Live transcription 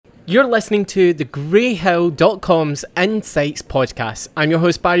You're listening to the Greyhill.com's Insights podcast. I'm your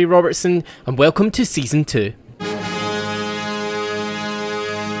host, Barry Robertson, and welcome to Season 2.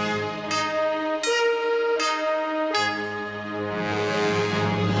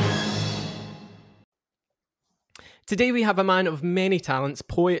 Today we have a man of many talents,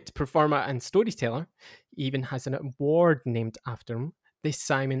 poet, performer and storyteller. He even has an award named after him, the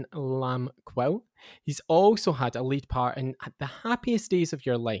Simon Lamb Quill. He's also had a lead part in The Happiest Days of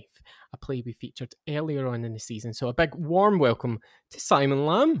Your Life, a play we featured earlier on in the season. So a big warm welcome to Simon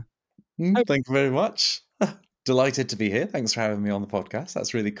Lamb. Thank you very much. Delighted to be here. Thanks for having me on the podcast.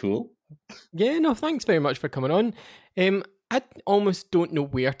 That's really cool. Yeah, no, thanks very much for coming on. I almost don't know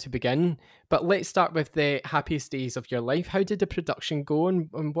where to begin, but let's start with The Happiest Days of Your Life. How did the production go and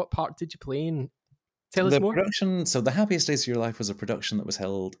what part did you play? And tell us more. The Happiest Days of Your Life was a production that was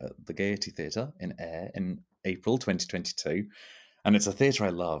held at the Gaiety Theatre in Ayr in April 2022. And it's a theatre I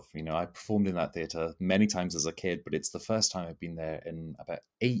love. You know, I performed in that theatre many times as a kid, but it's the first time I've been there in about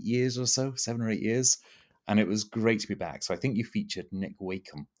 8 years or so, 7 or 8 years. And it was great to be back. So I think you featured Nick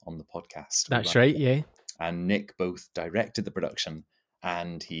Wakeham on the podcast. That's right, yeah. And Nick both directed the production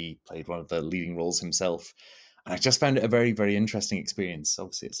and he played one of the leading roles himself. And I just found it a very, very interesting experience.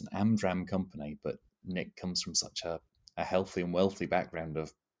 Obviously, it's an Amdram company, but Nick comes from such a healthy and wealthy background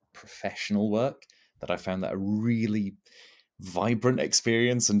of professional work that I found that a really vibrant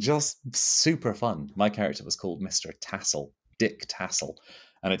experience and just super fun. My character was called Mr. Tassel, Dick Tassel,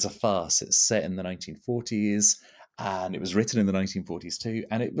 and it's a farce. It's set in the 1940s and it was written in the 1940s too.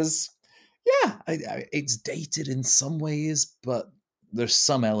 And it was, it's dated in some ways, but there's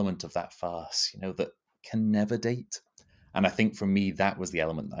some element of that farce, you know, that can never date. And I think for me, that was the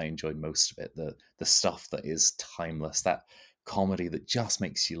element that I enjoyed most of it, the stuff that is timeless, that comedy that just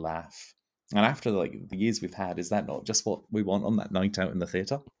makes you laugh. And after the years we've had, is that not just what we want on that night out in the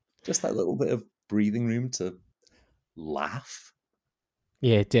theatre? Just that little bit of breathing room to laugh?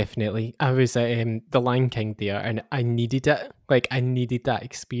 Yeah, definitely. I was at the Lion King there and I needed it. I needed that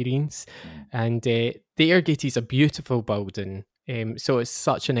experience. And the Ayr Gaiety is a beautiful building. So it's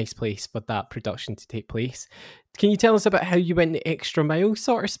such a nice place for that production to take place. Can you tell us about how you went the extra mile,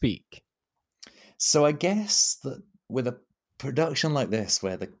 so to speak? So I guess that with a production like this,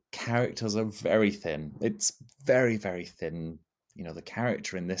 where the characters are very thin, it's very, very thin, you know, the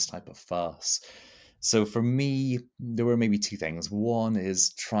character in this type of farce. So for me, there were maybe two things. One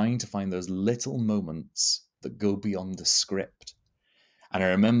is trying to find those little moments that go beyond the script. And I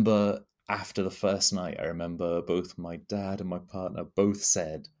remember after the first night, I remember both my dad and my partner both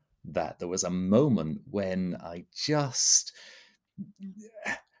said that there was a moment when I just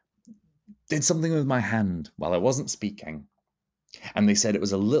did something with my hand while I wasn't speaking. And they said it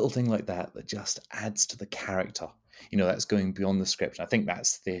was a little thing like that that just adds to the character. You know, that's going beyond the script. And I think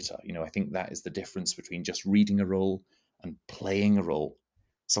that's theatre. You know, I think that is the difference between just reading a role and playing a role.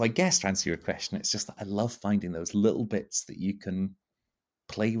 So I guess to answer your question, it's just that I love finding those little bits that you can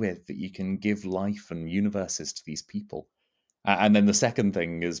play with, that you can give life and universes to these people. And then the second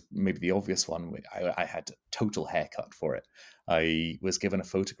thing is maybe the obvious one. I had a total haircut for it. I was given a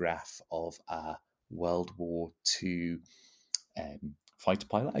photograph of a World War II fighter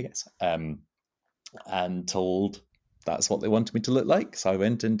pilot, I guess, and told that's what they wanted me to look like. So I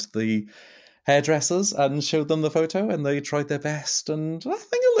went into the hairdressers and showed them the photo and they tried their best and I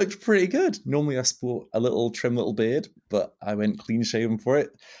think it looked pretty good. Normally I sport a little trim little beard, but I went clean shaven for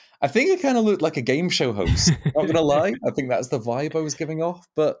it. I think it kind of looked like a game show host. Not gonna lie, I think that's the vibe I was giving off,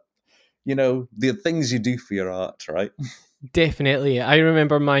 but you know, the things you do for your art, right? Definitely. I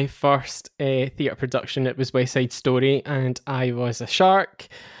remember my first theatre production. It was West Side Story and I was a shark.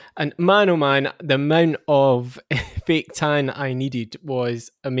 And man, oh man, the amount of fake tan I needed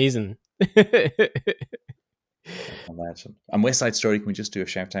was amazing. Imagine. And West Side Story, can we just do a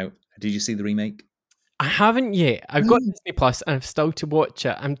shout out? Did you see the remake? I haven't yet. I've got Disney Plus and I've still to watch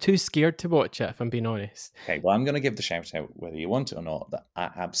it. I'm too scared to watch it, if I'm being honest. Okay, well, I'm going to give the shout out, whether you want it or not, that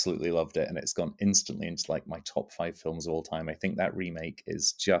I absolutely loved it. And it's gone instantly into my top 5 films of all time. I think that remake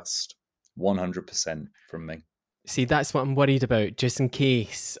is just 100% from me. See, that's what I'm worried about, just in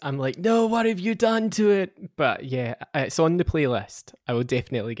case. I'm like, no, what have you done to it? But yeah, it's on the playlist. I will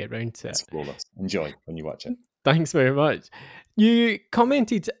definitely get round to it. Flawless. Enjoy when you watch it. Thanks very much. You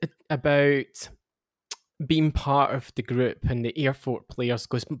commented about being part of the group and the Airfort Players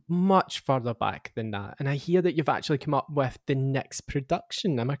goes much further back than that. And I hear that you've actually come up with the next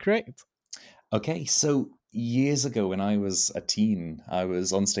production. Am I correct? Okay, so years ago when I was a teen, I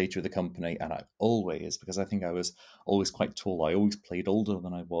was on stage with the company and I always, because I think I was always quite tall, I always played older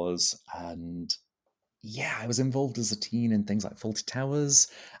than I was. And yeah, I was involved as a teen in things like Fawlty Towers,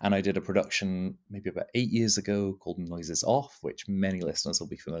 and I did a production maybe about 8 years ago called Noises Off, which many listeners will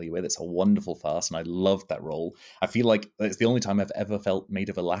be familiar with. It's a wonderful farce, and I loved that role. I feel like it's the only time I've ever felt made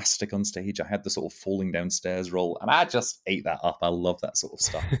of elastic on stage. I had the sort of falling downstairs role, and I just ate that up. I love that sort of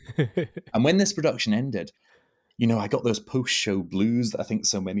stuff. And when this production ended, I got those post-show blues that I think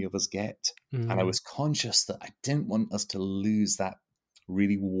so many of us get. And I Mm. was conscious that I didn't want us to lose that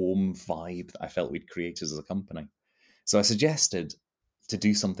really warm vibe that I felt we'd created as a company. So I suggested to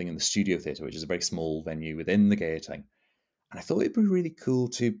do something in the Studio Theatre, which is a very small venue within the Gaiety. And I thought it'd be really cool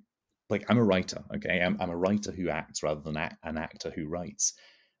to, like, I'm a writer, okay? I'm a writer who acts rather than an actor who writes.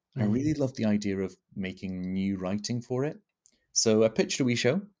 And I Mm. really loved the idea of making new writing for it. So I pitched a wee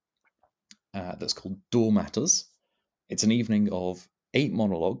show that's called Door Matters. It's an evening of 8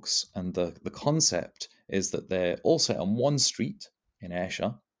 monologues, and the concept is that they're all set on one street in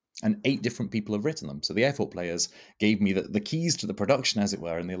Ayrshire, and 8 different people have written them. So the Airport Players gave me the keys to the production, as it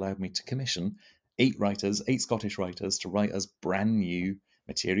were, and they allowed me to commission 8 writers, 8 Scottish writers, to write us brand new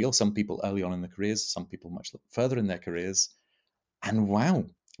material. Some people early on in their careers, some people much further in their careers. And wow,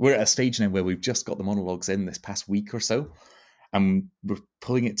 we're at a stage now where we've just got the monologues in this past week or so, and we're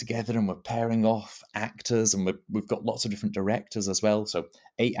pulling it together, and we're pairing off actors, and we've got lots of different directors as well. So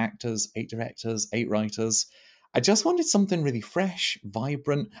 8 actors, 8 directors, 8 writers. I just wanted something really fresh,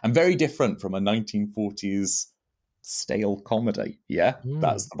 vibrant, and very different from a 1940s stale comedy. Yeah, Mm.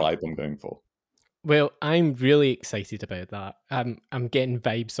 that's the vibe I'm going for. Well, I'm really excited about that. I'm getting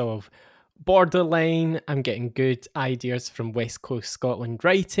vibes of Borderline. I'm getting good ideas from West Coast Scotland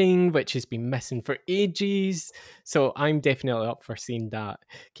writing, which has been missing for ages. So I'm definitely up for seeing that.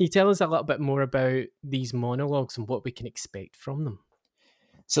 Can you tell us a little bit more about these monologues and what we can expect from them?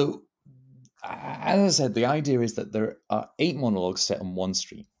 So, as I said, the idea is that there are 8 monologues set on one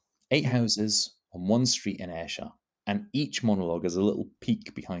street, 8 Mm. houses on one street in Ayrshire, and each monologue is a little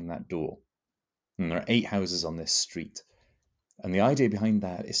peek behind that door. And there are 8 houses on this street. And the idea behind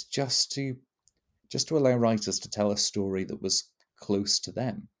that is just to allow writers to tell a story that was close to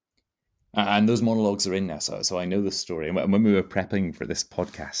them. And those monologues are in there, so I know the story. And when we were prepping for this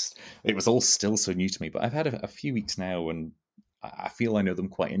podcast, it was all still so new to me. But I've had a few weeks now, and I feel I know them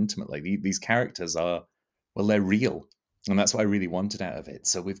quite intimately. These characters are, well, they're real, and that's what I really wanted out of it.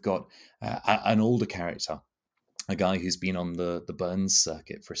 So we've got an older character, a guy who's been on the Burns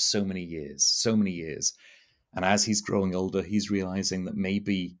circuit for so many years. And as he's growing older, he's realizing that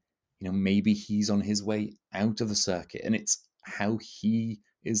maybe he's on his way out of the circuit, and it's how he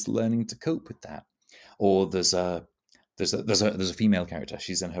is learning to cope with that. Or there's a female character.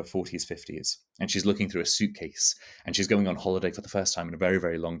 She's in her 40s, 50s, and she's looking through a suitcase, and she's going on holiday for the first time in a very,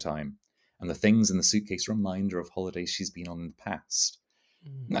 very long time. And the things in the suitcase remind her of holidays she's been on in the past.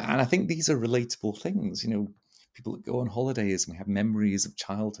 Mm. And I think these are relatable things. People that go on holidays, and we have memories of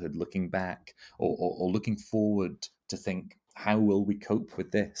childhood looking back, or looking forward to think, how will we cope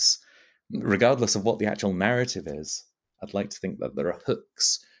with this? Regardless of what the actual narrative is, I'd like to think that there are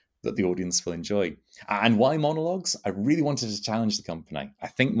hooks that the audience will enjoy. And why monologues? I really wanted to challenge the company. I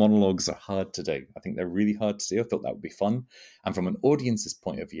think monologues are hard to do. I think they're really hard to do. I thought that would be fun. And from an audience's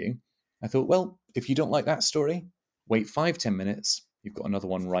point of view, I thought, well, if you don't like that story, wait 5-10 minutes. You've got another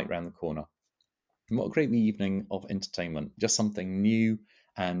one right round the corner. And what a great evening of entertainment. Just something new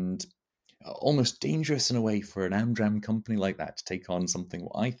and almost dangerous in a way for an Amdram company like that to take on something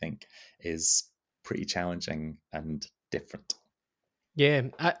what I think is pretty challenging and different. Yeah,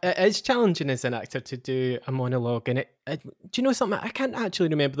 it is challenging as an actor to do a monologue, and do you know something? I can't actually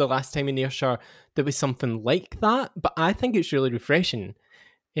remember the last time in Ayrshire there was something like that, but I think it's really refreshing.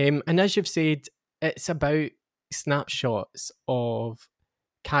 And as you've said, it's about snapshots of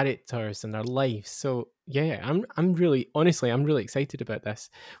characters and their lives. So yeah, I'm really honestly I'm really excited about this.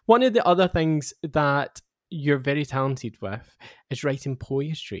 One of the other things that you're very talented with is writing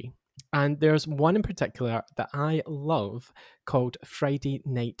poetry. And there's one in particular that I love called Friday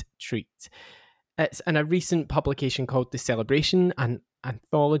Night Treat. It's in a recent publication called The Celebration, an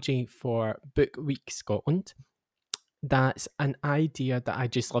anthology for Book Week Scotland. That's an idea that I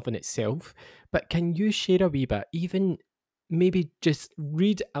just love in itself. But can you share a wee bit, even maybe just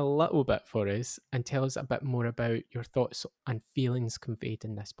read a little bit for us and tell us a bit more about your thoughts and feelings conveyed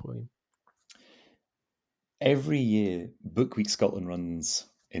in this poem? Every year, Book Week Scotland runs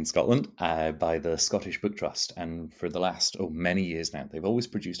in Scotland by the Scottish Book Trust. And for the last, many years now, they've always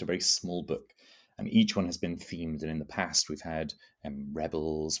produced a very small book. And each one has been themed. And in the past, we've had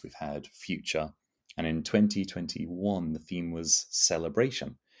Rebels, we've had Future. And in 2021, the theme was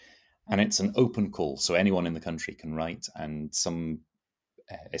Celebration. And it's an open call. So anyone in the country can write. And some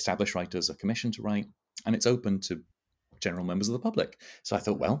established writers are commissioned to write. and it's open to general members of the public. So I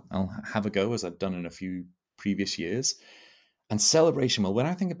thought, well, I'll have a go, as I've done in a few previous years. And Celebration, well, when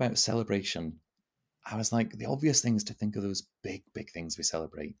I think about Celebration, I was like, the obvious thing is to think of those big, big things we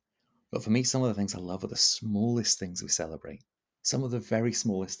celebrate. But for me, some of the things I love are the smallest things we celebrate, some of the very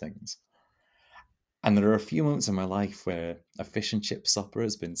smallest things. And there are a few moments in my life where a fish and chip supper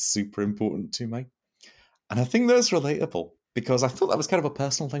has been super important to me. And I think that's relatable, because I thought that was kind of a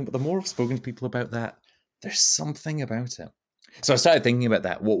personal thing, but the more I've spoken to people about that, there's something about it. So I started thinking about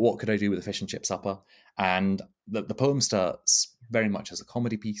that. What could I do with a fish and chip supper? And the poem starts very much as a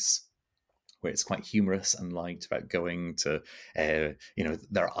comedy piece, where it's quite humorous and light, about going to,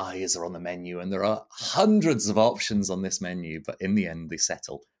 their eyes are on the menu, and there are hundreds of options on this menu, but in the end they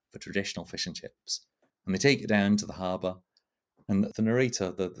settle for traditional fish and chips. And they take it down to the harbour, and the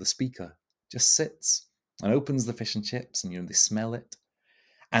narrator, the speaker, just sits and opens the fish and chips, and they smell it.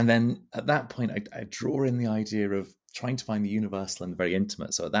 And then at that point, I draw in the idea of trying to find the universal and the very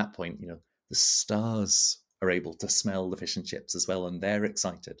intimate. So at that point, the stars are able to smell the fish and chips as well, and they're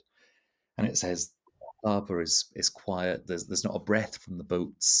excited. And it says, the harbour is quiet. There's not a breath from the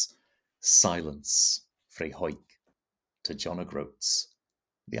boats. Silence, frae Hoik to John O'Groats.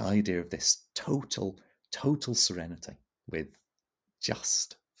 The idea of this total serenity with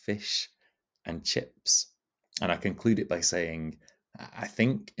just fish and chips. And I conclude it by saying, I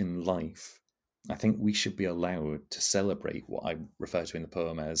think in life, I think we should be allowed to celebrate what I refer to in the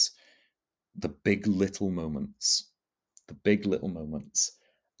poem as the big little moments. The big little moments.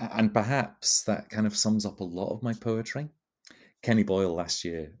 And perhaps that kind of sums up a lot of my poetry. Kenny Boyle last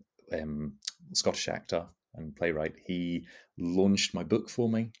year, Scottish actor and playwright, he launched my book for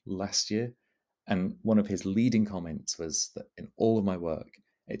me last year. And one of his leading comments was that in all of my work,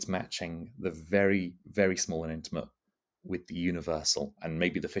 it's matching the very, very small and intimate with the universal, and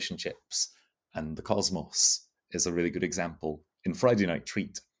maybe the fish and chips and the cosmos is a really good example in Friday Night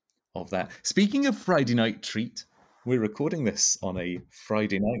Treat of that. Speaking of Friday Night Treat, we're recording this on a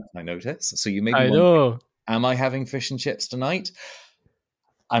Friday night, I notice. So you may be wondering, am I having fish and chips tonight?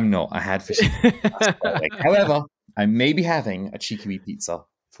 I'm not. I had fish and chips last Friday. However, I may be having a cheeky wee pizza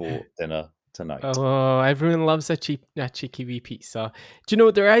for dinner tonight. Oh, everyone loves a cheeky wee pizza. Do you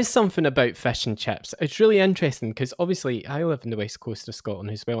know, there is something about fish and chips. It's really interesting because obviously I live in the west coast of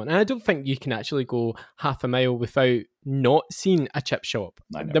Scotland as well, and I don't think you can actually go half a mile without not seeing a chip shop.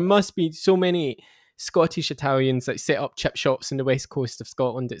 There must be so many Scottish Italians that set up chip shops in the west coast of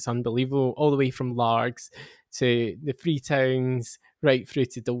Scotland. It's unbelievable, all the way from Largs to the Freetowns, right through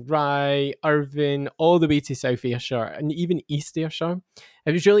to Dalry, Irvine, all the way to South Ayrshire and even East Ayrshire.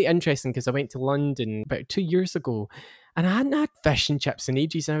 It was really interesting because I went to London about 2 years ago and I hadn't had fish and chips in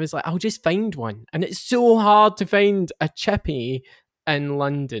ages, and I was like, I'll just find one. And it's so hard to find a chippy in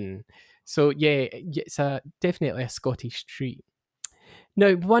London. So yeah, it's definitely a Scottish treat.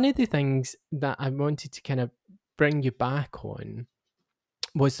 Now, one of the things that I wanted to kind of bring you back on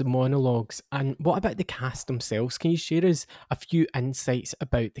was the monologues. And what about the cast themselves? Can you share us a few insights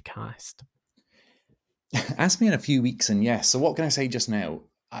about the cast? Ask me in a few weeks, and yes. So what can I say just now?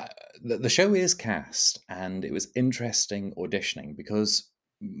 The show is cast, and it was interesting auditioning because,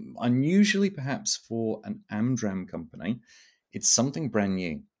 unusually perhaps for an Amdram company, it's something brand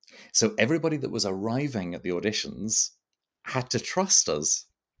new. So everybody that was arriving at the auditions had to trust us,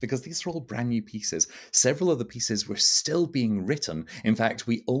 because these are all brand new pieces. Several of the pieces were still being written. In fact,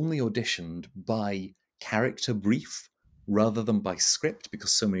 we only auditioned by character brief rather than by script,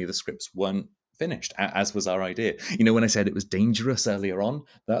 because so many of the scripts weren't finished, as was our idea. When I said it was dangerous earlier on,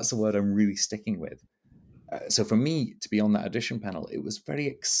 that's the word I'm really sticking with. So for me to be on that audition panel, it was very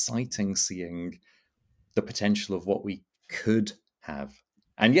exciting seeing the potential of what we could have.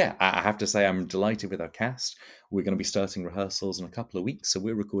 And yeah, I have to say I'm delighted with our cast. We're going to be starting rehearsals in a couple of weeks. So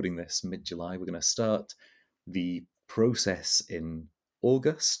we're recording this mid-July. We're going to start the process in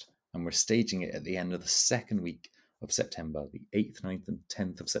August, and we're staging it at the end of the second week of September, the 8th, 9th, and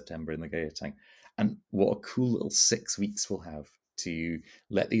 10th of September in the Gaiety. And what a cool little 6 weeks we'll have to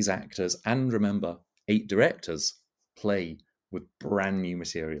let these actors, and remember, 8 directors, play with brand new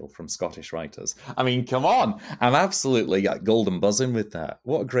material from Scottish writers. I mean, come on. I'm absolutely golden buzzing with that.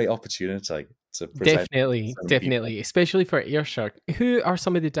 What a great opportunity to present. Definitely, especially for Ayrshire. Who are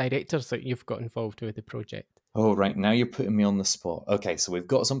some of the directors that you've got involved with the project? Oh, right. Now you're putting me on the spot. Okay, so we've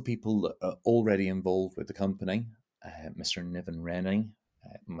got some people that are already involved with the company. Mr. Niven Rennie,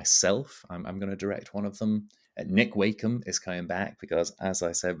 myself, I'm going to direct one of them. Nick Wakeham is coming back because, as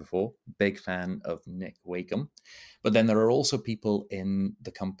I said before, big fan of Nick Wakeham. But then there are also people in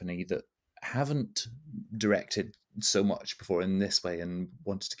the company that haven't directed so much before in this way and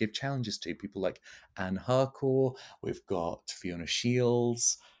wanted to give challenges to people like Anne Harcourt. We've got Fiona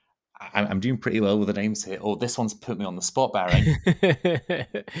Shields. I'm doing pretty well with the names here. Oh, this one's put me on the spot, Barry.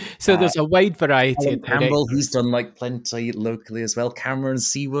 So there's a wide variety Alan of Campbell, directors. he's done like plenty locally as well. Cameron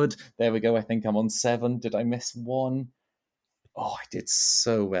Seawood, there we go. I think I'm on 7. Did I miss one? Oh, I did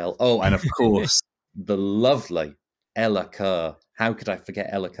so well. Oh, and of course, the lovely Ella Kerr. How could I forget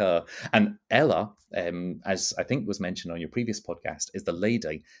Ella Kerr? And Ella, as I think was mentioned on your previous podcast, is the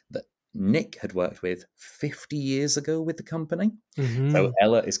lady that Nick had worked with 50 years ago with the company. Mm-hmm. So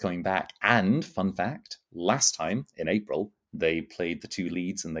Ella is coming back. And fun fact, last time in April, they played the 2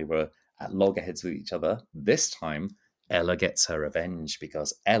 leads and they were at loggerheads with each other. This time, Ella gets her revenge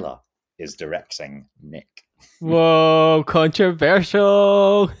because Ella is directing Nick. Whoa,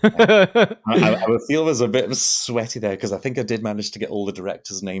 controversial. I would feel there's a bit of sweaty there because I think I did manage to get all the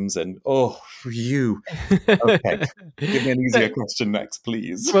directors' names in. Oh, you. Okay. Give me an easier question next,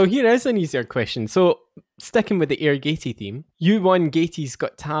 please. Well, here is an easier question. So, sticking with the Air Gaty theme, you won Gaty's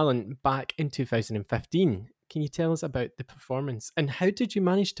Got Talent back in 2015. Can you tell us about the performance and how did you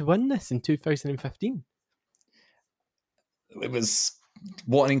manage to win this in 2015? It was,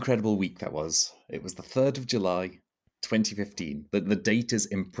 what an incredible week that was. It was the 3rd of July, 2015. The date is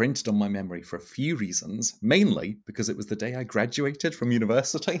imprinted on my memory for a few reasons, mainly because it was the day I graduated from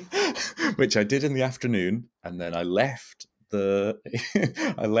university, which I did in the afternoon, and then I left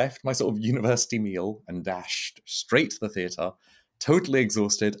I left my sort of university meal and dashed straight to the theatre, totally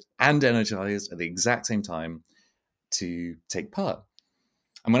exhausted and energized at the exact same time to take part.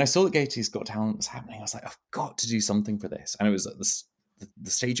 And when I saw that Gaty's Got Talent was happening, I was like, I've got to do something for this. And it was at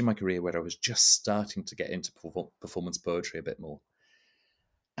the stage in my career where I was just starting to get into performance poetry a bit more.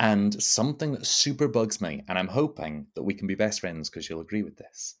 And something that super bugs me, and I'm hoping that we can be best friends because you'll agree with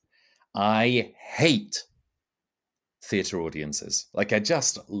this. I hate theatre audiences. Like, I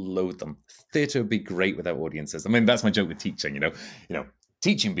just loathe them. Theatre would be great without audiences. I mean, that's my joke with teaching, you know,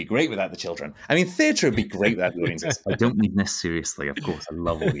 teaching would be great without the children. I mean, theatre would be great without the audiences. I don't mean this seriously. Of course, I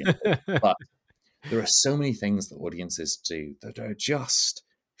love audiences. But there are so many things that audiences do that are just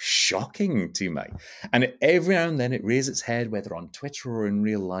shocking to me. And every now and then it raises its head, whether on Twitter or in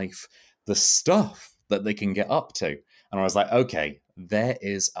real life, the stuff that they can get up to. And I was like, okay, there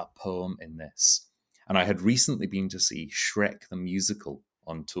is a poem in this. And I had recently been to see Shrek the Musical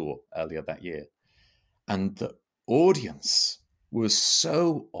on tour earlier that year. And the audience was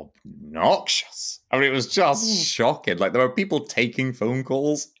so obnoxious. I mean, it was just shocking. Like, there were people taking phone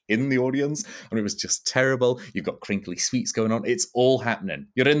calls in the audience, and it was just terrible. You've got crinkly sweets going on. It's all happening.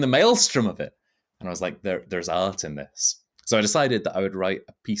 You're in the maelstrom of it. And I was like, there's art in this. So I decided that I would write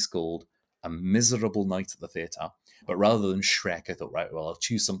a piece called A Miserable Night at the Theatre. But rather than Shrek, I thought, right, well, I'll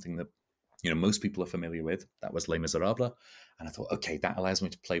choose something that, you know, most people are familiar with. That was Les Miserables. And I thought, okay, that allows me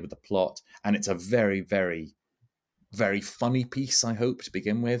to play with the plot. And it's a very, very, very funny piece, I hope, to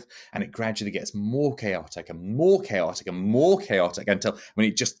begin with. And it gradually gets more chaotic and more chaotic and more chaotic until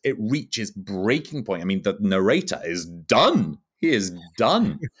when it reaches breaking point. I mean, the narrator is done. He is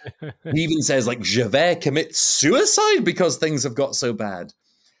done. He even says, like, je vais commit suicide because things have got so bad.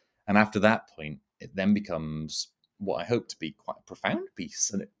 And after that point, it then becomes what I hope to be quite a profound piece.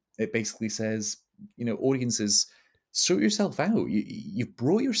 And it basically says, you know, audiences, sort yourself out. You've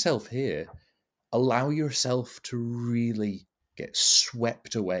brought yourself here. Allow yourself to really get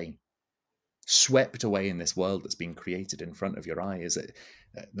swept away in this world that's been created in front of your eyes.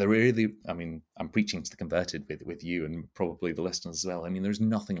 I mean, I'm preaching to the converted with you and probably the listeners as well. I mean, there's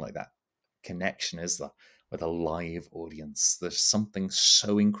nothing like that connection, is there, with a live audience? There's something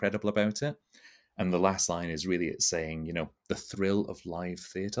so incredible about it. And the last line is really it's saying, you know, the thrill of live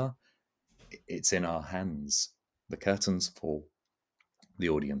theatre, it's in our hands. The curtains fall, the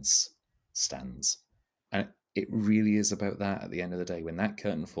audience stands. And it really is about that at the end of the day. When that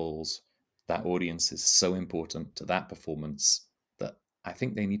curtain falls, that audience is so important to that performance that I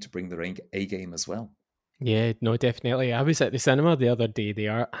think they need to bring their A game as well. Yeah, no, definitely. I was at the cinema the other day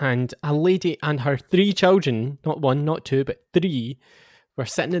there, and a lady and her 3 children, not 1, not 2, but 3, were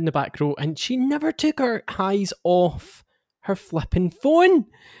sitting in the back row, and she never took her eyes off her flipping phone.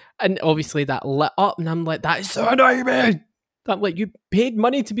 And obviously that lit up, and I'm like, that is so annoying me. I'm like, you paid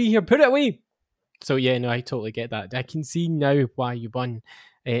money to be here, put it away. So yeah, no, I totally get that. I can see now why you won.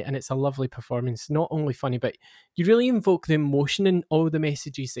 And it's a lovely performance. Not only funny, but you really invoke the emotion in all the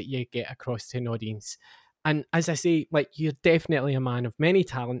messages that you get across to an audience. And as I say, like, you're definitely a man of many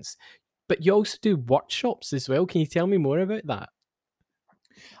talents, but you also do workshops as well. Can you tell me more about that?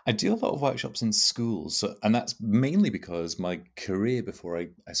 I do a lot of workshops in schools, and that's mainly because my career before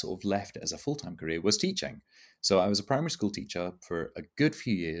I sort of left it as a full time career was teaching. So I was a primary school teacher for a good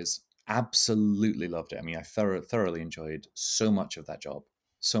few years. Absolutely loved it. I mean, I thoroughly enjoyed so much of that job,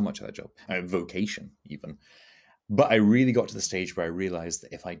 vocation even. But I really got to the stage where I realized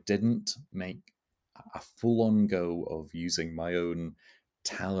that if I didn't make a full on go of using my own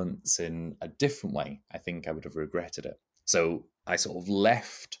talents in a different way, I think I would have regretted it. So I sort of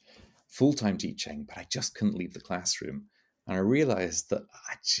left full time teaching, but I just couldn't leave the classroom. And I realized that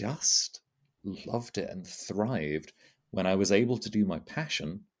I just loved it and thrived when I was able to do my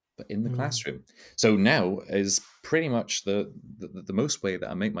passion, but in the Mm. classroom. So now is pretty much the most way that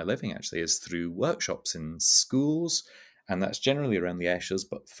I make my living actually is through workshops in schools, and that's generally around the Eshes,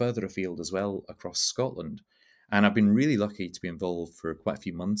 but further afield as well across Scotland. And I've been really lucky to be involved for quite a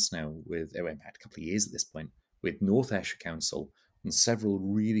few months now with, in fact, a couple of years at this point, with North Ayrshire Council on several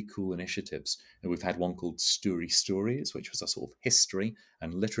really cool initiatives. And we've had one called Story Stories, which was a sort of history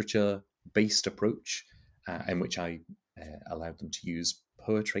and literature based approach in which I allowed them to use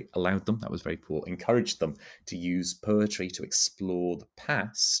poetry, allowed them, that was very poor, encouraged them to use poetry to explore the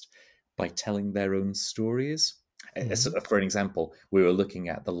past by telling their own stories. Mm-hmm. For an example, we were looking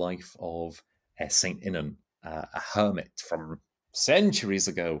at the life of Saint Inan, a hermit from centuries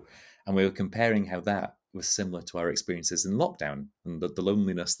ago, and we were comparing how that was similar to our experiences in lockdown and the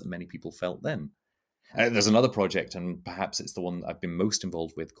loneliness that many people felt then. There's another project, and perhaps it's the one I've been most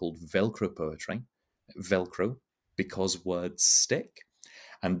involved with, called Velcro Poetry. Velcro, because words stick.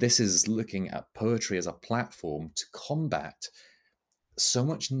 And this is looking at poetry as a platform to combat so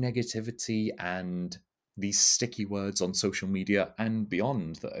much negativity and these sticky words on social media and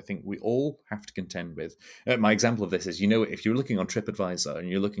beyond that I think we all have to contend with. My example of this is, if you're looking on TripAdvisor and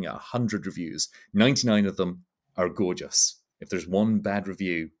you're looking at 100 reviews, 99 of them are gorgeous. If there's one bad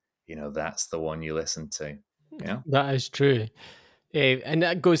review, that's the one you listen to. Yeah. That is true. And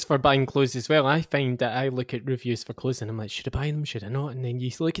that goes for buying clothes as well. I find that I look at reviews for clothes and I'm like, should I buy them? Should I not? And then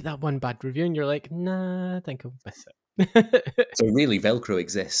you look at that one bad review and you're like, nah, I think I'll miss it. So really, Velcro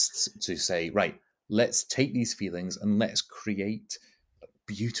exists to say, right, let's take these feelings and let's create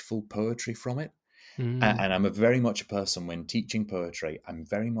beautiful poetry from it. Mm. And I'm very much a person when teaching poetry, I'm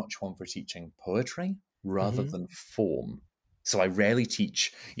very much one for teaching poetry rather Hmm. than form. So I rarely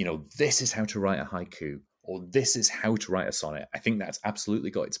teach, this is how to write a haiku or this is how to write a sonnet. I think that's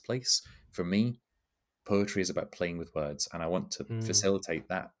absolutely got its place. For me, poetry is about playing with words, and I want to Mm. facilitate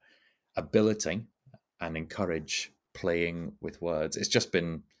that ability and encourage playing with words. It's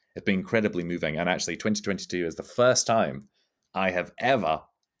been incredibly moving. And actually 2022 is the first time I have ever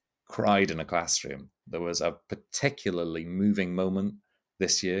cried in a classroom. There was a particularly moving moment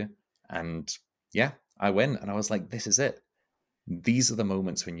this year. And yeah, I went and I was like, this is it. These are the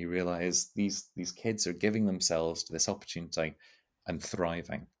moments when you realize these kids are giving themselves to this opportunity and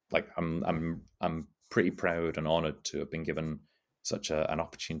thriving. Like I'm pretty proud and honored to have been given such an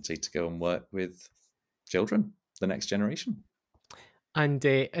opportunity to go and work with children, the next generation. And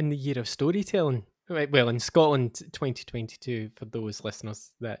in the year of storytelling, right, well, in Scotland, 2022, for those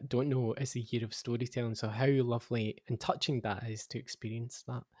listeners that don't know, is the year of storytelling. So, how lovely and touching that is to experience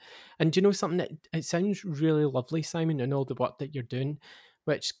that. And do you know something? It sounds really lovely, Simon, and all the work that you're doing,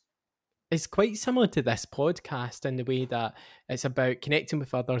 which is quite similar to this podcast in the way that it's about connecting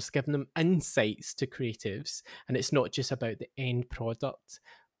with others, giving them insights to creatives, and it's not just about the end product.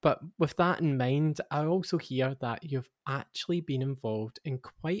 But with that in mind, I also hear that you've actually been involved in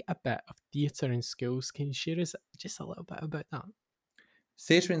quite a bit of theatre in schools. Can you share us just a little bit about that?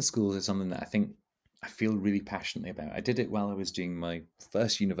 Theatre in schools is something that I think I feel really passionately about. I did it while I was doing my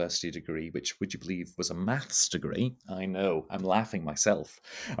first university degree, which, would you believe, was a maths degree? I know, I'm laughing myself.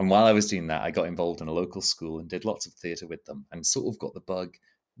 And while I was doing that, I got involved in a local school and did lots of theatre with them and sort of got the bug,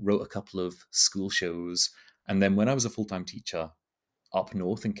 wrote a couple of school shows. And then when I was a full time teacher up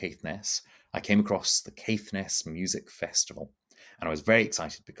north in Caithness, I came across the Caithness Music Festival. And I was very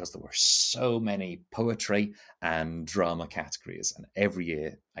excited because there were so many poetry and drama categories. And every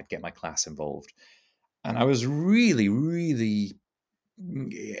year I'd get my class involved. And I was really, really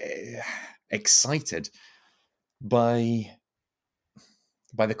excited by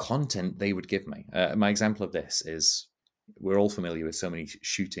the content they would give me. My example of this is, we're all familiar with so many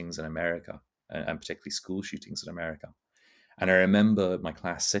shootings in America, and particularly school shootings in America. And I remember my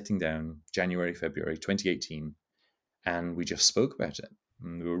class sitting down January, February 2018, and we just spoke about it.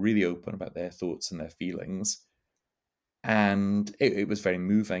 And we were really open about their thoughts and their feelings. And it was very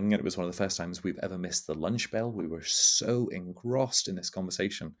moving. And it was one of the first times we've ever missed the lunch bell. We were so engrossed in this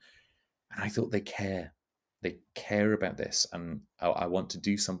conversation. And I thought, they care. they care about this, and I want to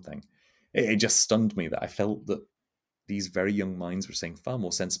do something. It just stunned me that I felt that these very young minds were saying far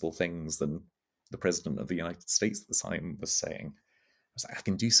more sensible things than the president of the United States at the time was saying. I was like, I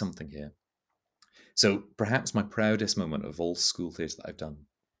can do something here. So perhaps my proudest moment of all school theatre that I've done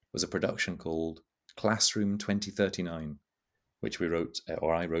was a production called Classroom 2039, which we wrote,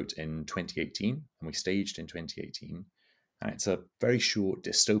 or I wrote in 2018, and we staged in 2018. And it's a very short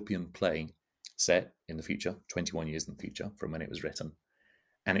dystopian play set in the future, 21 years in the future from when it was written.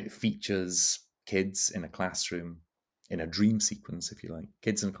 And it features kids in a classroom, in a dream sequence, if you like,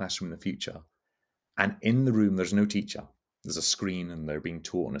 kids in a classroom in the future. And in the room, there's no teacher. There's a screen, and they're being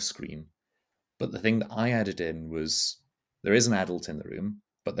taught on a screen. But the thing that I added in was there is an adult in the room,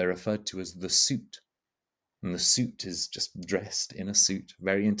 but they're referred to as the suit. And the suit is just dressed in a suit,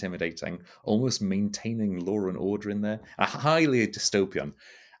 very intimidating, almost maintaining law and order in there, a highly dystopian.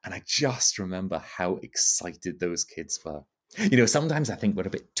 And I just remember how excited those kids were. You know, sometimes I think we're a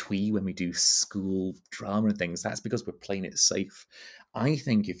bit twee when we do school drama and things. That's because we're playing it safe. I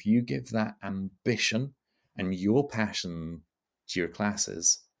think if you give that ambition and your passion to your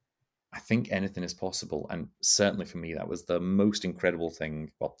classes, I think anything is possible. And certainly for me, that was the most incredible thing.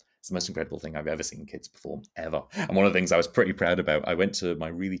 Well, it's the most incredible thing I've ever seen kids perform, ever. And one of the things I was pretty proud about, I went to my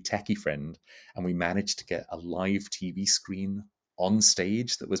really techie friend and we managed to get a live TV screen on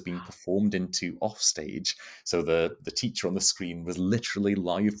stage that was being performed into off stage. So the teacher on the screen was literally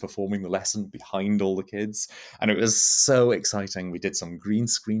live performing the lesson behind all the kids. And it was so exciting. We did some green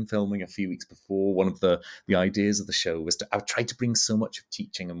screen filming a few weeks before. One of the ideas of the show was I tried to bring so much of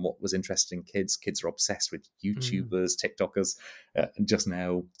teaching and what was interesting kids. Kids are obsessed with YouTubers, TikTokers just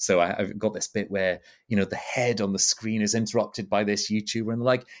now. So I've got this bit where, you know, the head on the screen is interrupted by this YouTuber and they're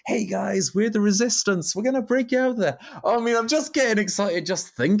like, hey guys, we're the resistance. We're going to break you out there. I mean, I'm just getting excited just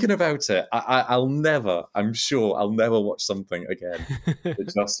thinking about it. I'm sure I'll never watch something again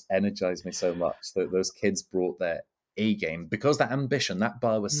that just energized me so much. That those kids brought their A game because that ambition, that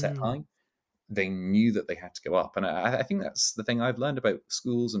bar was set high. They knew that they had to go up. And I think that's the thing I've learned about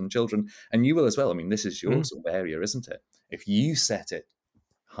schools and children, and you will as well. I mean, this is your sort of area, isn't it? If you set it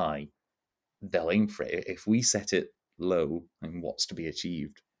high, they'll aim for it. If we set it low, and what's to be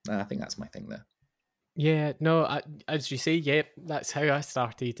achieved? I think that's my thing there. Yeah, no, as you say, yeah, that's how I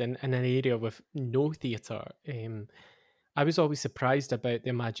started in an area with no theatre. I was always surprised about the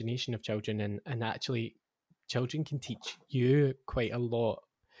imagination of children, and actually, children can teach you quite a lot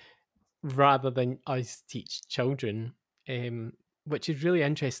rather than us teach children, which is really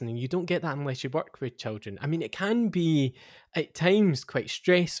interesting. And you don't get that unless you work with children. I mean, it can be at times quite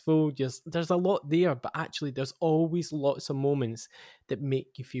stressful. There's a lot there, but actually, there's always lots of moments that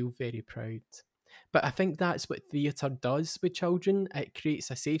make you feel very proud. But I think that's what theatre does with children. It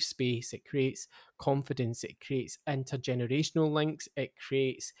creates a safe space, it creates confidence, it creates intergenerational links, it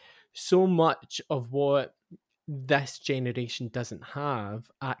creates so much of what this generation doesn't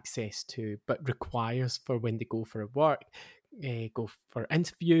have access to, but requires for when they go for work, go for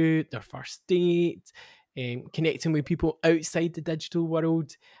interview, their first date, connecting with people outside the digital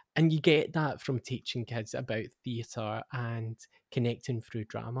world. And you get that from teaching kids about theatre and connecting through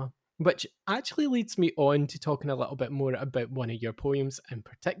drama. Which actually leads me on to talking a little bit more about one of your poems in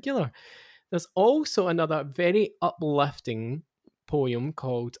particular. There's also another very uplifting poem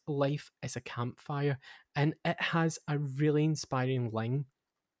called Life is a Campfire, and it has a really inspiring line.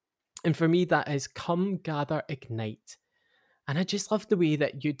 And for me, that is come, gather, ignite. And I just love the way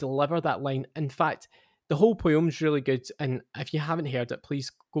that you deliver that line. In fact, the whole poem's really good. And if you haven't heard it,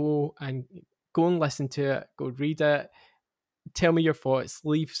 please go and listen to it, go read it. Tell me your thoughts,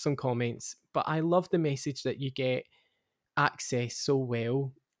 leave some comments. But I love the message that you get access so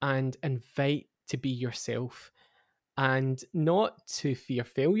well and invite to be yourself and not to fear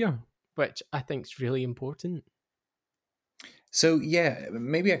failure, which I think is really important. So yeah,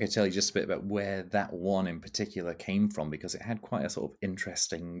 maybe I could tell you just a bit about where that one in particular came from, because it had quite a sort of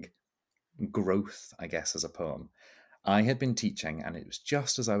interesting growth, I guess, as a poem. I had been teaching, and it was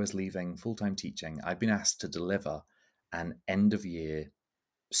just as I was leaving full-time teaching, I'd been asked to deliver an end-of-year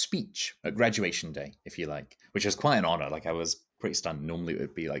speech at graduation day, if you like, which was quite an honor. Like, I was pretty stunned. Normally it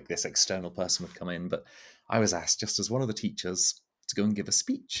would be like this external person would come in, but I was asked just as one of the teachers to go and give a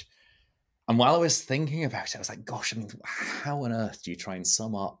speech. And while I was thinking about it, I was like, gosh, I mean, how on earth do you try and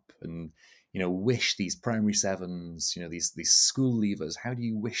sum up and, you know, wish these primary sevens, you know, these school leavers, how do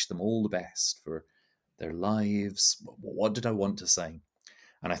you wish them all the best for their lives? What did I want to say?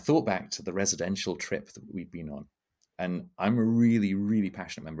 And I thought back to the residential trip that we'd been on. And I'm a really, really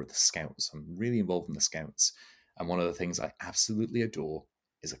passionate member of the Scouts. I'm really involved in the Scouts. And one of the things I absolutely adore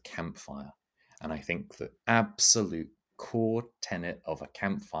is a campfire. And I think the absolute core tenet of a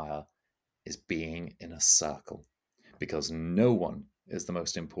campfire is being in a circle, because no one is the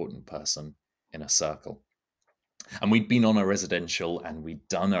most important person in a circle. And we'd been on a residential and we'd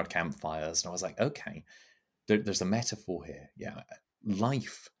done our campfires, and I was like, okay, there's a metaphor here. Yeah,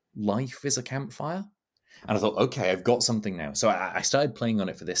 life is a campfire. And I thought, okay, I've got something now. So I started playing on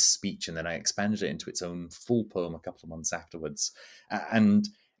it for this speech, and then I expanded it into its own full poem a couple of months afterwards. And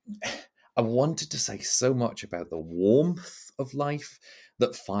I wanted to say so much about the warmth of life,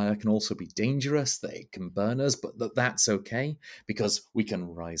 that fire can also be dangerous, that it can burn us, but that's okay, because we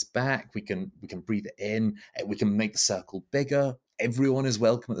can rise back, we can breathe it in, we can make the circle bigger. Everyone is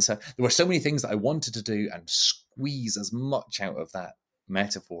welcome at the circle. There were so many things that I wanted to do and squeeze as much out of that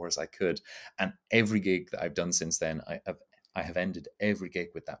metaphor as I could. And every gig that I've done since then, I have ended every gig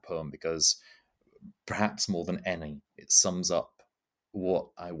with that poem, because perhaps more than any, it sums up what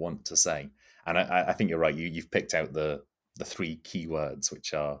I want to say. And I think you're right. You've picked out the three key words,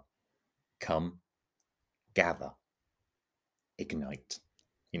 which are come, gather, ignite.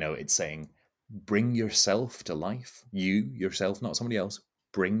 It's saying, bring yourself to life. You, yourself, not somebody else.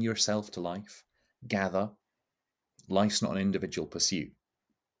 Bring yourself to life. Gather. Life's not an individual pursuit.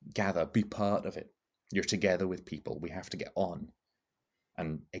 Gather, be part of it. You're together with people. We have to get on.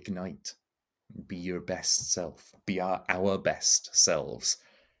 And ignite. Be your best self. Be our best selves.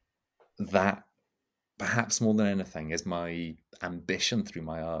 That, perhaps more than anything, is my ambition through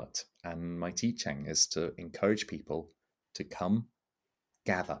my art and my teaching, is to encourage people to come,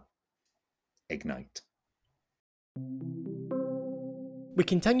 gather, ignite. We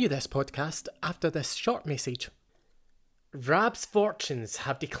continue this podcast after this short message. Rab's fortunes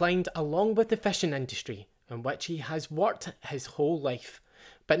have declined along with the fishing industry, in which he has worked his whole life,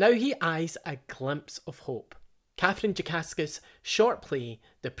 but now he eyes a glimpse of hope. Catherine Joukowska's short play,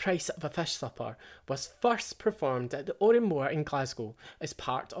 The Price of a Fish Supper, was first performed at the Oran Mor in Glasgow as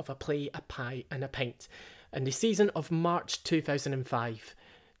part of a play, A Pie and a Pint, in the season of March 2005.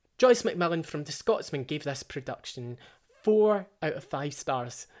 Joyce McMillan from The Scotsman gave this production 4 out of 5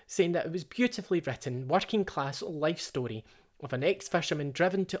 stars, saying that it was beautifully written, working class life story of an ex-fisherman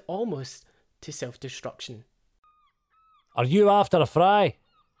driven to almost to self-destruction. Are you after a fry?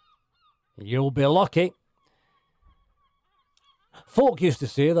 You'll be lucky. Folk used to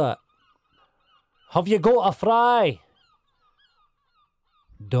say that. Have you got a fry?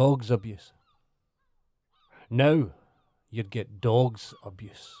 Dog's abuse. Now you'd get dog's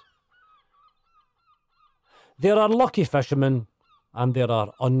abuse. There are lucky fishermen and there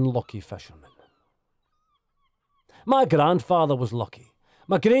are unlucky fishermen. My grandfather was lucky.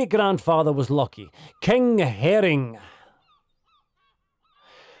 My great-grandfather was lucky. King Herring.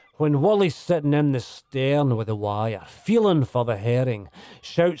 When Wally's sitting in the stern with the wire, feeling for the herring,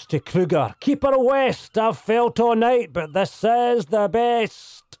 shouts to Kruger, "Keep her west, I've felt all night, but this is the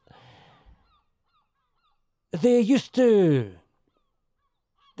best." They used to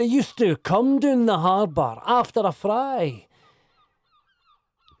come down the harbour after a fry.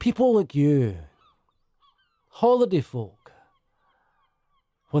 People like you, holiday folk,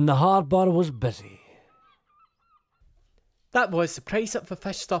 when the harbour was busy. That was The Price of a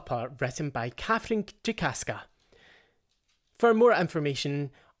Fish Supper, written by Catherine Joukowska. For more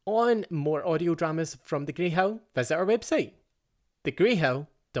information on more audio dramas from The Grey Hill, visit our website,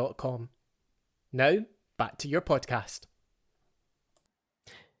 thegreyhill.com. Now, back to your podcast.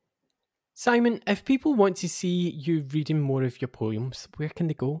 Simon, if people want to see you reading more of your poems, where can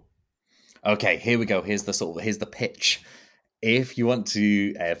they go? Okay, here we go. Here's the pitch. If you want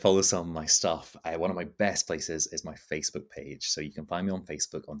to follow some of my stuff, one of my best places is my Facebook page. So you can find me on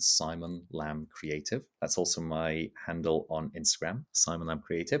Facebook on Simon Lamb Creative. That's also my handle on Instagram, Simon Lamb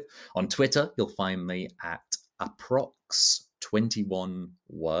Creative. On Twitter, you'll find me at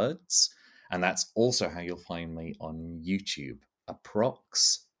approx21words. And that's also how you'll find me on YouTube,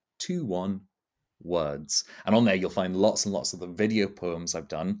 approx21words. And on there, you'll find lots and lots of the video poems I've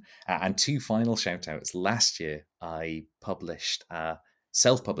done. And 2 final shout outs. Last year, I published a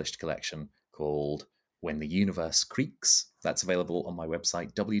self-published collection called When the Universe Creaks. That's available on my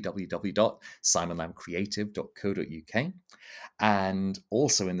website, www.simonlambcreative.co.uk. And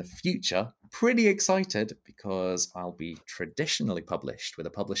also in the future, pretty excited because I'll be traditionally published with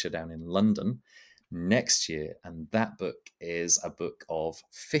a publisher down in London next year. And that book is a book of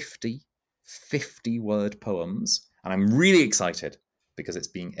 50-word poems. And I'm really excited because it's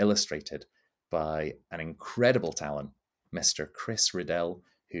being illustrated by an incredible talent, Mr. Chris Riddell,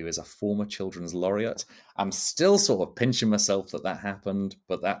 who is a former children's laureate. I'm still sort of pinching myself that happened,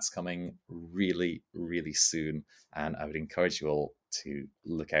 but that's coming really, really soon. And I would encourage you all to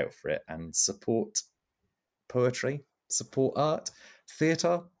look out for it and support poetry, support art,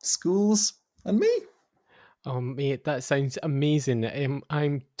 theatre, schools, and me. Oh, mate, that sounds amazing.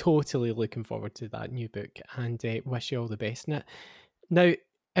 I'm totally looking forward to that new book and wish you all the best in it. Now,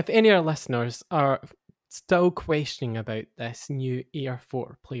 if any of our listeners are still questioning about this new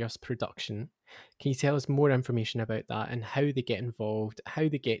AR4 Players production, can you tell us more information about that and how they get involved, how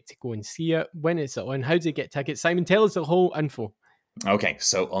they get to go and see it, when it's on, how do they get tickets? Simon, tell us the whole info. Okay,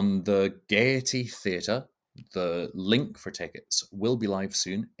 so on the Gaiety Theatre, the link for tickets will be live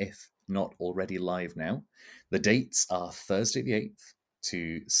soon, if not already live now. The dates are Thursday the 8th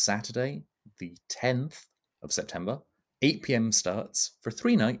to Saturday the 10th of September. 8 p.m. starts for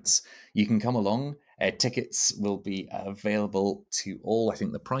 3 nights. You can come along. Tickets will be available to all. I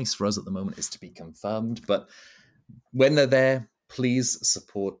think the price for us at the moment is to be confirmed, but when they're there, please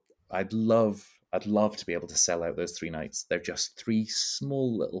support. I'd love to be able to sell out those 3 nights. They're just 3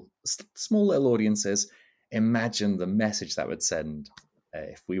 small little audiences. Imagine the message that would send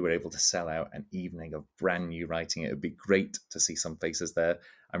if we were able to sell out an evening of brand new writing. It would be great to see some faces there.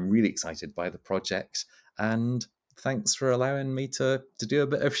 I'm really excited by the project, and thanks for allowing me to do a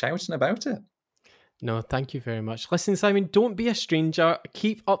bit of shouting about it. No, thank you very much. Listen, Simon, don't be a stranger.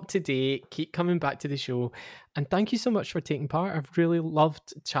 Keep up to date. Keep coming back to the show. And thank you so much for taking part. I've really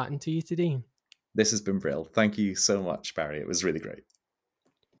loved chatting to you today. This has been brilliant. Thank you so much, Barry. It was really great.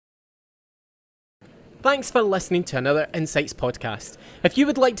 Thanks for listening to another Insights podcast. If you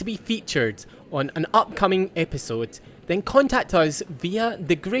would like to be featured on an upcoming episode, then contact us via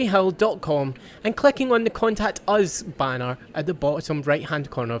thegreyhill.com and clicking on the Contact Us banner at the bottom right hand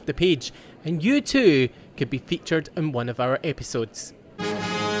corner of the page, and you too could be featured in one of our episodes.